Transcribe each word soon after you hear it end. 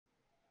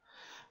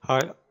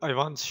I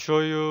want to show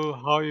you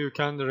how you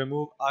can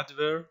remove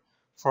adware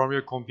from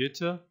your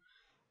computer.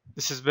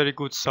 This is very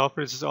good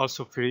software. This is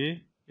also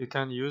free. You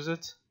can use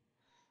it.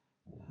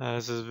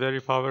 This is very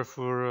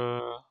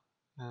powerful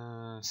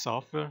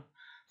software.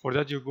 For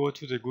that, you go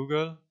to the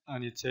Google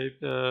and you type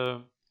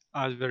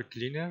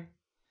AdwCleaner.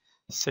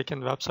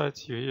 Second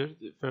website you hear.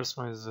 The first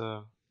one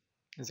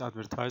is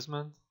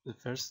advertisement. The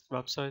first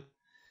website.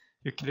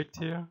 You click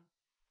here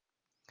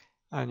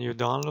and you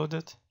download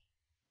it.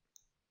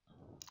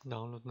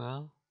 Download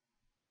now.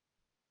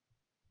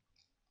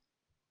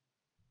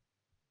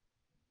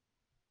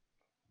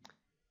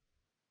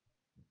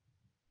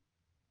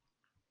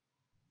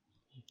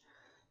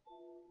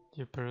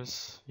 You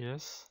press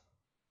yes.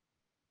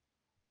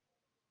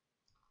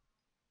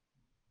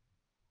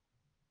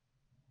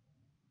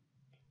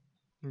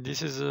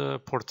 This is a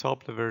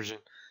portable version.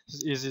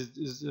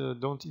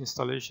 Don't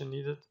installation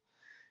needed.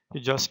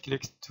 You just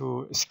click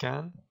to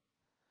scan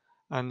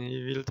and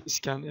he will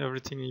scan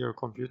everything in your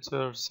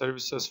computer: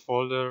 services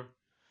folder,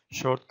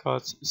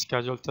 shortcuts,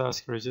 schedule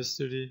task,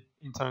 registry,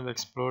 Internet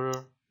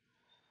Explorer,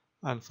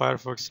 and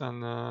Firefox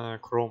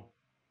and Chrome.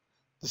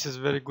 This is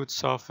very good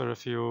software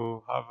if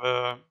you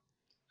have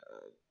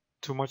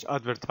too much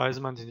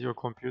advertisement in your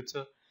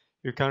computer.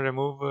 You can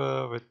remove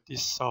with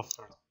this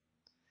software.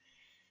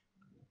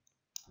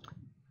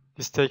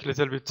 This take a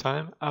little bit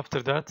time.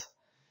 After that,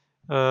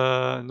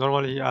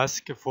 normally he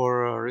asks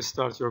for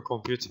restart your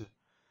computer,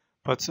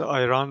 but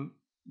I run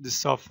this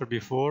software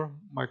before.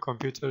 My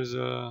computer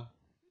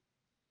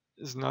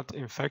is not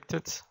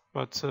infected,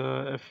 but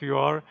if you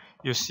are,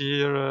 you see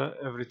here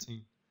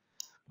everything.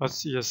 But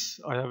yes,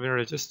 I have a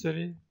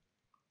registry.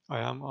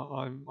 I'm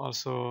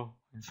also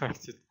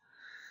infected.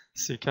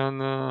 So you can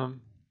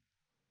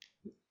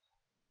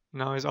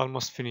now it's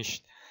almost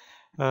finished.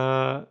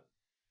 You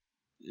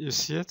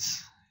see it?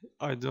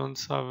 I don't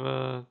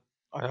have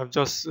I have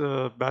just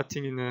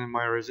batting in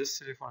my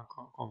registry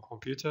on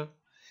computer.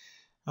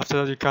 After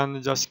that, you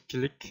can just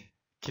click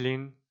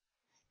cleaning,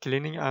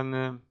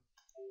 and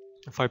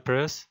if I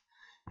press,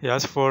 he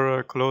asks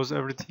for close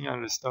everything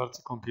and restart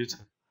the computer.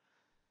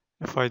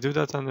 If I do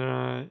that,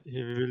 and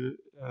he will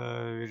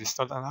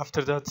restart, and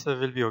after that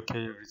will be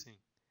okay everything.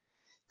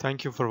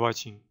 Thank you for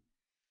watching.